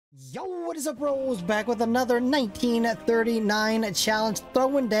Yo, what is up, bros? Back with another 1939 challenge,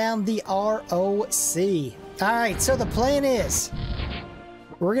 throwing down the ROC. Alright, so the plan is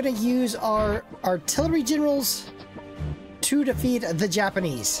we're gonna use our artillery generals to defeat the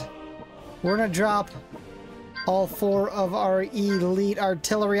Japanese. We're gonna drop all 4 of our elite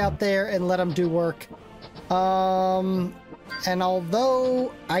artillery out there and let them do work. And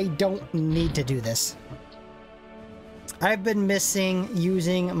although I don't need to do this, I've been missing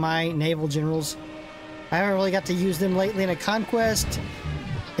using my naval generals. I haven't really got to use them lately in a conquest.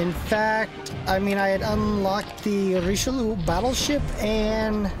 In fact, I mean, I had unlocked the Richelieu battleship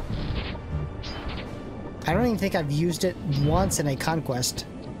and I don't even think I've used it once in a conquest.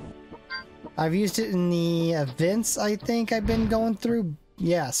 I've used it in the events I think I've been going through.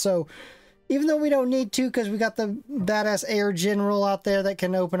 Yeah, so even though we don't need to because we got the badass air general out there that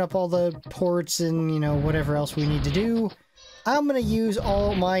can open up all the ports and, you know, whatever else we need to do, I'm going to use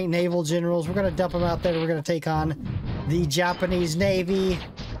all my naval generals. We're going to dump them out there. We're going to take on the Japanese Navy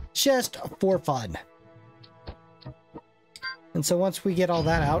just for fun. And so once we get all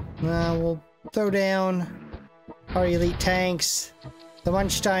that out, we'll throw down our elite tanks, the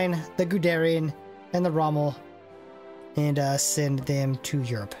Manstein, the Guderian, and the Rommel, and send them to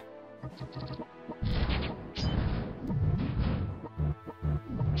Europe.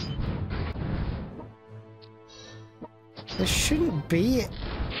 This shouldn't be...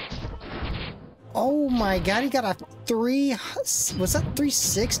 Oh my god, he got a 3... Was that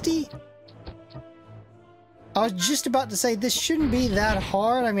 360? I was just about to say this shouldn't be that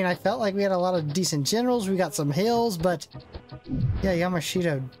hard. I mean, I felt like we had a lot of decent generals. We got some hills, but... Yeah,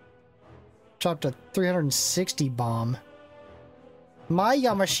 Yamashita dropped a 360 bomb. My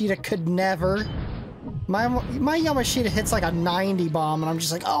Yamashita could never. My Yamashita hits like a 90 bomb, and I'm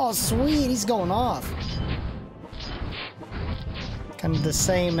just like, oh, sweet, he's going off. Kind of the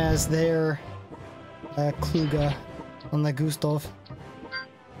same as their Kluge on the Gustav.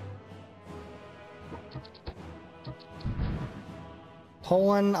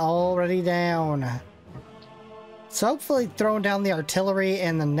 Poland already down. So hopefully throwing down the artillery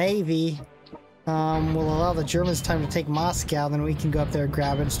and the navy will allow the Germans time to take Moscow, then we can go up there,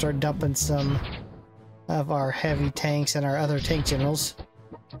 grab it, and start dumping some of our heavy tanks and our other tank generals.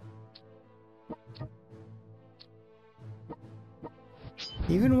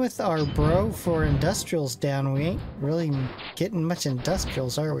 Even with our bro for industrials down, we ain't really getting much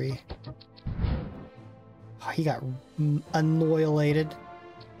industrials, are we? Oh, he got annihilated.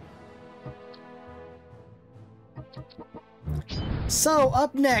 So,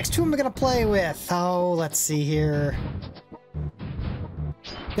 up next, who am I gonna play with? Oh, let's see here.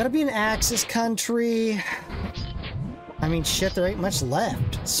 Gotta be an Axis country. I mean, shit, there ain't much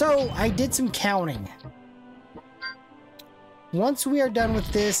left. So, I did some counting. Once we are done with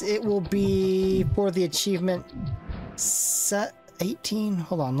this, it will be for the achievement set 18.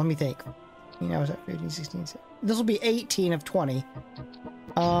 Hold on, let me think. You know, I was at 15, 16. This will be 18 of 20.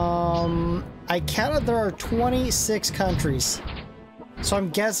 I counted there are 26 countries. So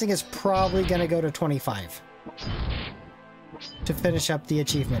I'm guessing it's probably going to go to 25 to finish up the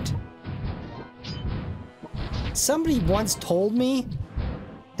achievement. Somebody once told me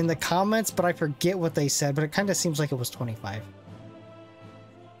in the comments, but I forget what they said, but it kind of seems like it was 25.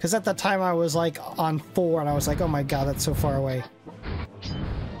 Because at the time I was like on 4 and I was like, oh my god, that's so far away.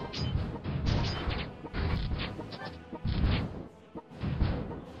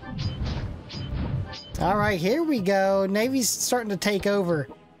 Alright, here we go. Navy's starting to take over.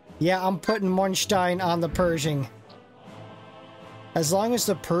 Yeah, I'm putting Manstein on the Pershing. As long as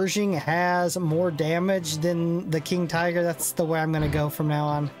the Pershing has more damage than the King Tiger, that's the way I'm going to go from now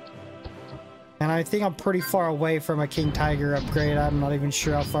on. And I think I'm pretty far away from a King Tiger upgrade. I'm not even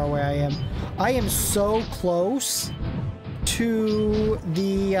sure how far away I am. I am so close to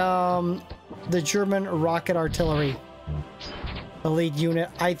the German rocket artillery elite unit.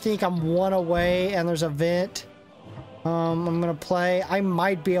 I think I'm 1 away, and there's a vent. I'm gonna play. I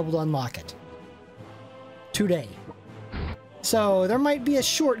might be able to unlock it today. So there might be a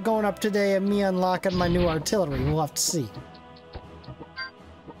short going up today of me unlocking my new artillery. We'll have to see.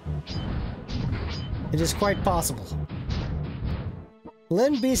 It is quite possible.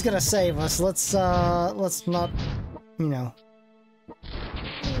 Lin B's gonna save us. Let's not, you know,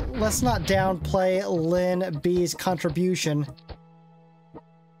 let's not downplay Lin B's contribution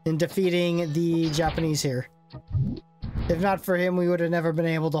in defeating the Japanese here. If not for him, we would have never been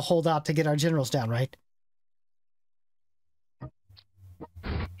able to hold out to get our generals down, right?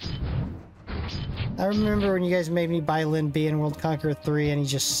 I remember when you guys made me buy Lin B in World Conqueror 3 and he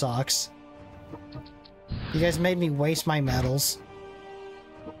just sucks. You guys made me waste my medals.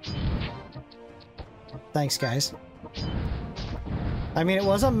 Thanks, guys. I mean, it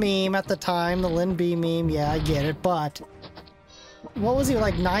was a meme at the time, the Lin B meme. Yeah, I get it, but what was he,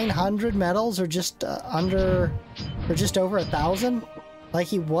 like 900 medals or just under, or just over 1,000? Like,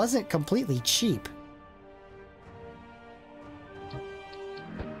 he wasn't completely cheap.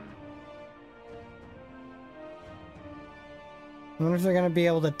 I wonder if they're going to be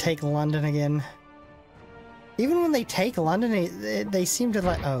able to take London again. Even when they take London, they seem to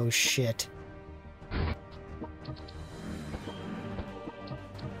like... Oh, shit.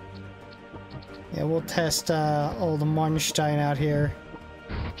 Yeah, we'll test old Monstein out here.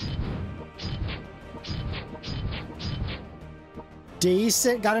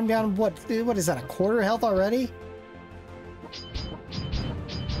 Decent. Got him down, what is that, a quarter health already?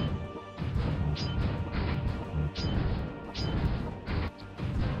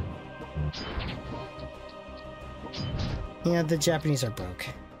 Yeah, the Japanese are broke.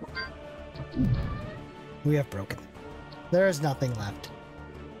 We have broken. There is nothing left.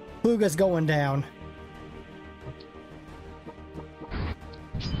 Pluga's going down.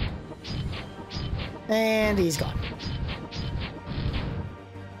 And he's gone.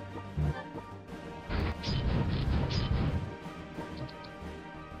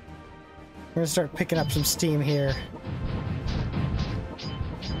 We're gonna start picking up some steam here.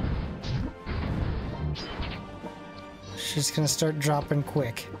 She's gonna start dropping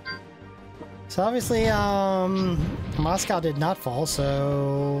quick. So obviously, Moscow did not fall,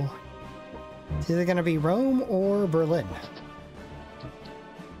 so it's either gonna be Rome or Berlin.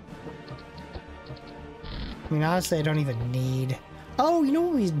 I mean, honestly, I don't even need... Oh, you know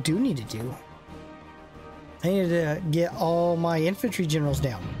what we do need to do? I need to get all my infantry generals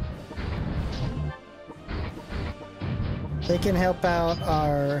down. They can help out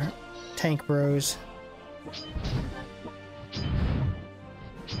our tank bros.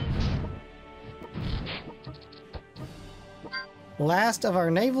 Last of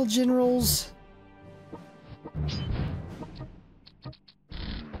our naval generals.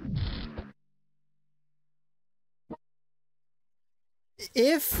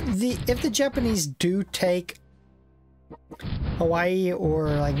 If the Japanese do take Hawaii or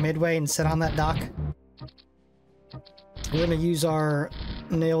like Midway and sit on that dock, we're gonna use our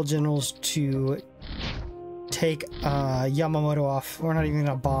naval generals to take Yamamoto off. We're not even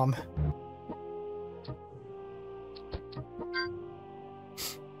gonna bomb.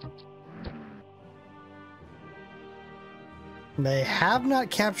 They have not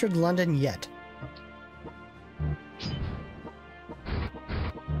captured London yet.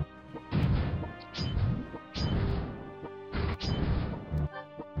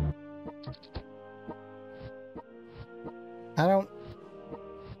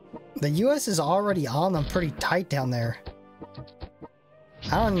 The US is already on them pretty tight down there.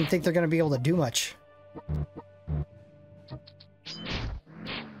 I don't even think they're going to be able to do much.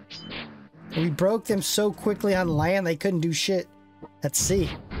 We broke them so quickly on land, they couldn't do shit at sea.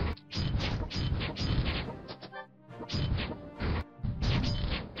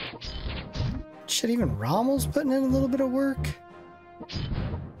 Shit, even Rommel's putting in a little bit of work.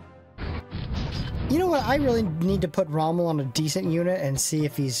 You know what? I really need to put Rommel on a decent unit and see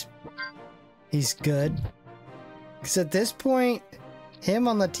if he's good. Because at this point, him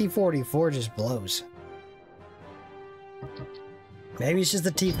on the T-44 just blows. Maybe it's just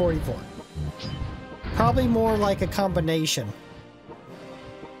the T-44. Probably more like a combination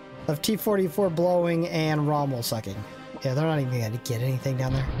of T-44 blowing and Rommel sucking. Yeah, they're not even going to get anything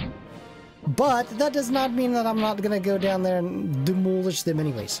down there. But that does not mean that I'm not going to go down there and demolish them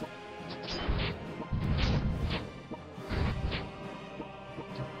anyways.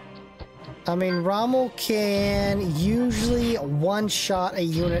 I mean, Rommel can usually one-shot a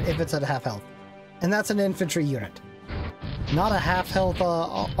unit if it's at half health. And that's an infantry unit. Not a half-health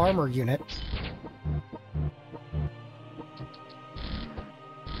armor unit.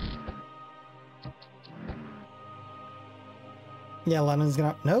 Yeah, London's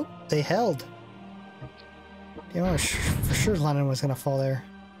gonna... Nope, they held. You know, for sure London was gonna fall there.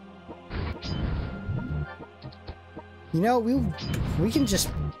 You know, we can just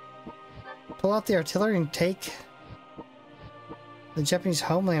pull out the artillery and take the Japanese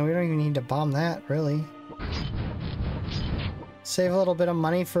homeland. We don't even need to bomb that, really. Save a little bit of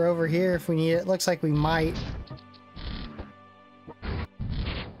money for over here if we need it. Looks like we might.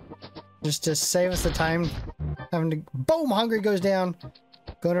 Just to save us the time having to... Boom! Hungary goes down.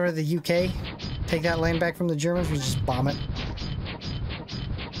 Going over to the UK. Take that land back from the Germans. We just bomb it.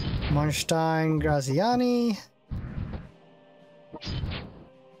 Manstein, Graziani.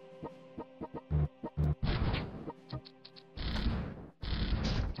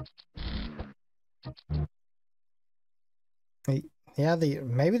 Yeah,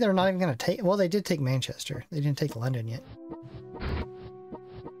 maybe they're not even going to take... Well, they did take Manchester. They didn't take London yet.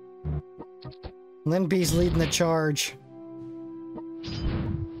 Linby's leading the charge.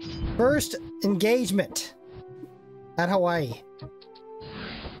 First engagement at Hawaii.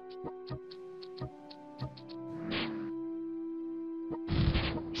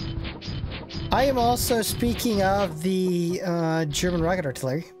 I am also, speaking of the German rocket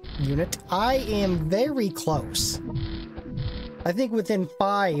artillery unit, I am very close. I think within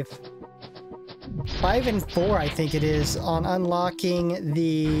 5 and 4, I think it is, on unlocking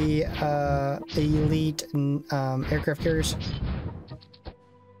the elite aircraft carriers.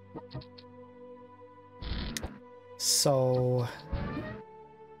 So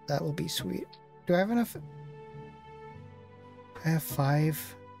that will be sweet. Do I have enough? I have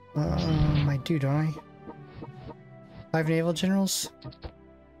 5. I do, don't I? 5 naval generals.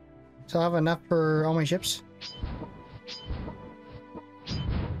 So I'll have enough for all my ships.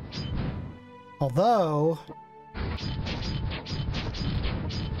 Although,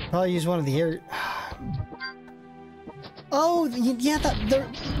 I'll use one of the air. Oh, yeah,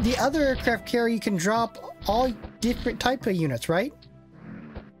 the other aircraft carrier, you can drop all different type of units, right?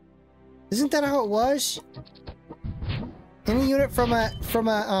 Isn't that how it was? Any unit from a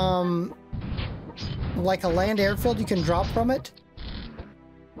like a land airfield, you can drop from it.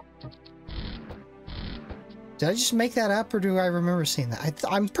 Did I just make that up, or do I remember seeing that?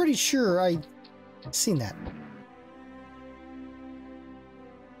 I'm pretty sure I seen that.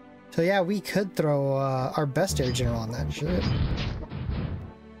 So yeah, we could throw our best air general on that shit.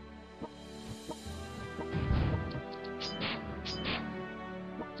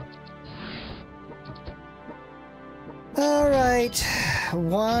 All right,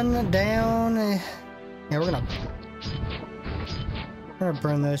 1 down. Yeah, we're gonna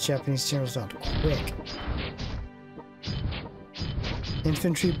burn those Japanese generals down quick.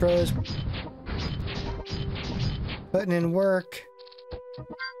 Infantry bros putting in work.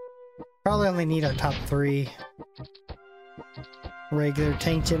 Probably only need our top 3 regular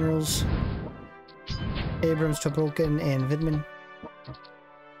tank generals: Abrams, Topolkin, and Vidman.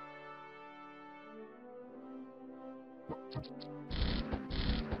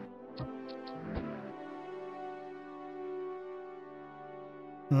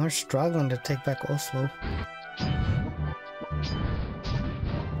 And they're struggling to take back Oslo.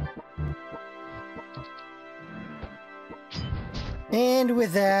 And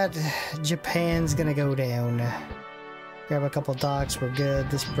with that, Japan's gonna go down. Grab a couple docks, we're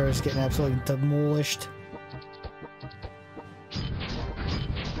good. This bro's getting absolutely demolished.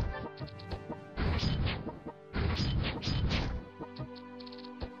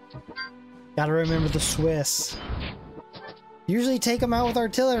 Gotta remember the Swiss. Usually take them out with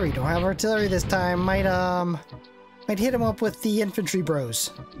artillery. Don't have artillery this time. Might hit them up with the infantry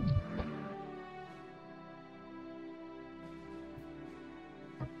bros.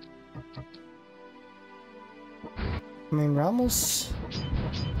 I mean, Rommel's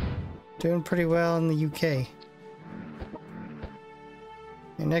doing pretty well in the UK.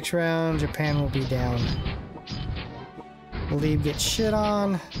 And next round, Japan will be down. Leave gets shit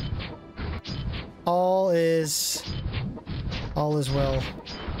on. All is well.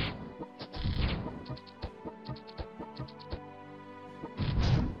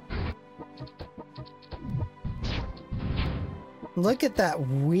 Look at that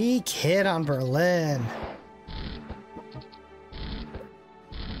weak hit on Berlin.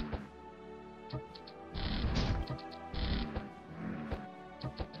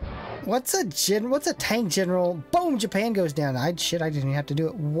 What's a tank general? Boom! Japan goes down. I didn't even have to do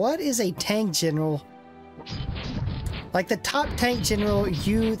it. What is a tank general? Like the top tank general,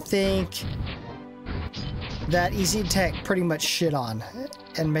 you think that Easy Tech pretty much shit on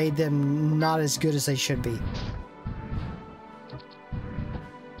and made them not as good as they should be.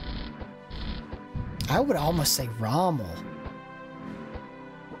 I would almost say Rommel.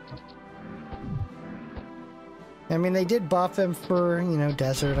 I mean, they did buff him for, you know,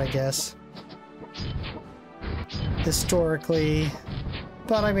 desert, I guess. Historically.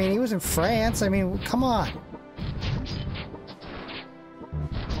 But, I mean, he was in France. I mean, come on.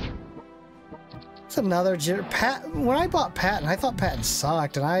 It's another... When I bought Patton, I thought Patton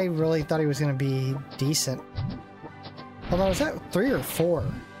sucked, and I really thought he was going to be decent. Although, was that 3 or 4?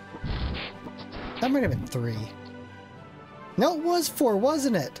 That might have been 3. No, it was 4,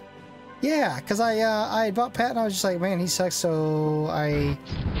 wasn't it? Yeah, because I bought Patton, I was just like, man, he sucks, so I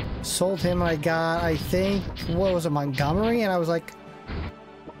sold him, and I got, I think, what was it, Montgomery? And I was like,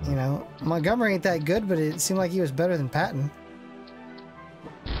 you know, Montgomery ain't that good, but it seemed like he was better than Patton.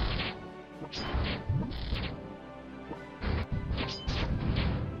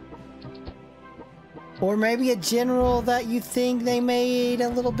 Or maybe a general that you think they made a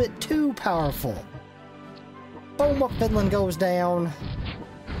little bit too powerful. Boom, Finland goes down.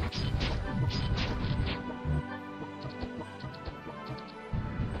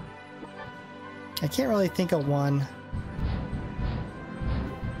 I can't really think of one.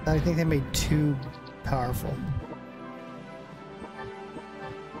 I think they made too powerful.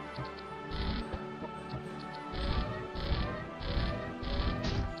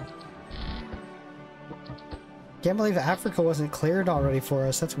 Can't believe Africa wasn't cleared already for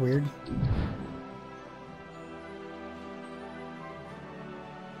us. That's weird.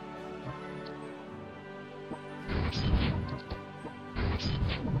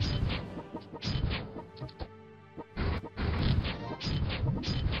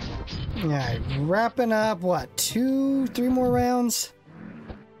 Alright, wrapping up, what, 2-3 more rounds?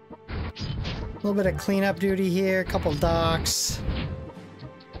 A little bit of cleanup duty here, a couple docks.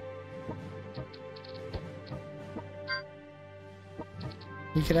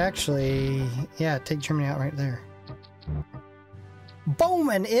 You could actually, yeah, take Germany out right there. Boom!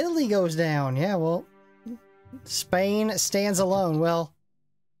 And Italy goes down. Yeah, well, Spain stands alone. Well,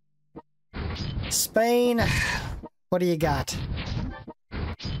 Spain, what do you got?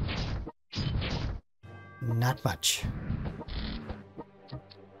 Not much.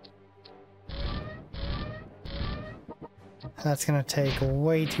 That's gonna take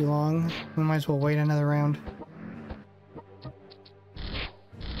way too long. We might as well wait another round.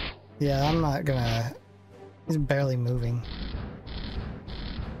 Yeah, I'm not gonna... He's barely moving.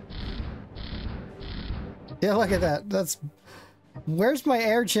 Yeah, look at that. That's... Where's my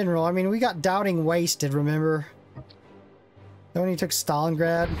air general? I mean, we got Doubting wasted, remember? Then when he took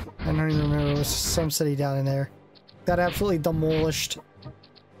Stalingrad? I don't even remember. It was some city down in there. Got absolutely demolished.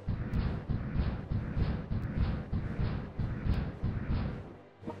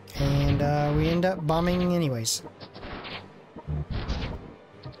 And we end up bombing anyways.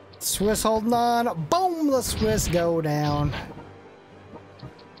 Swiss holding on. Boom! The Swiss go down.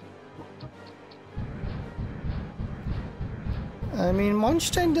 I mean,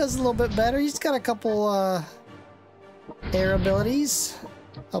 Munstein does a little bit better. He's got a couple air abilities.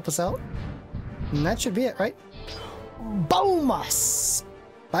 Help us out. And that should be it, right? Boom!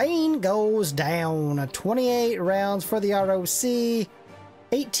 Spain goes down. 28 rounds for the ROC.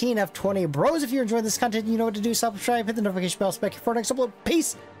 18 of 20. Bros, if you're enjoying this content, you know what to do. Subscribe, hit the notification bell, spec for next upload.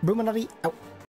 Peace. Bruchminati out.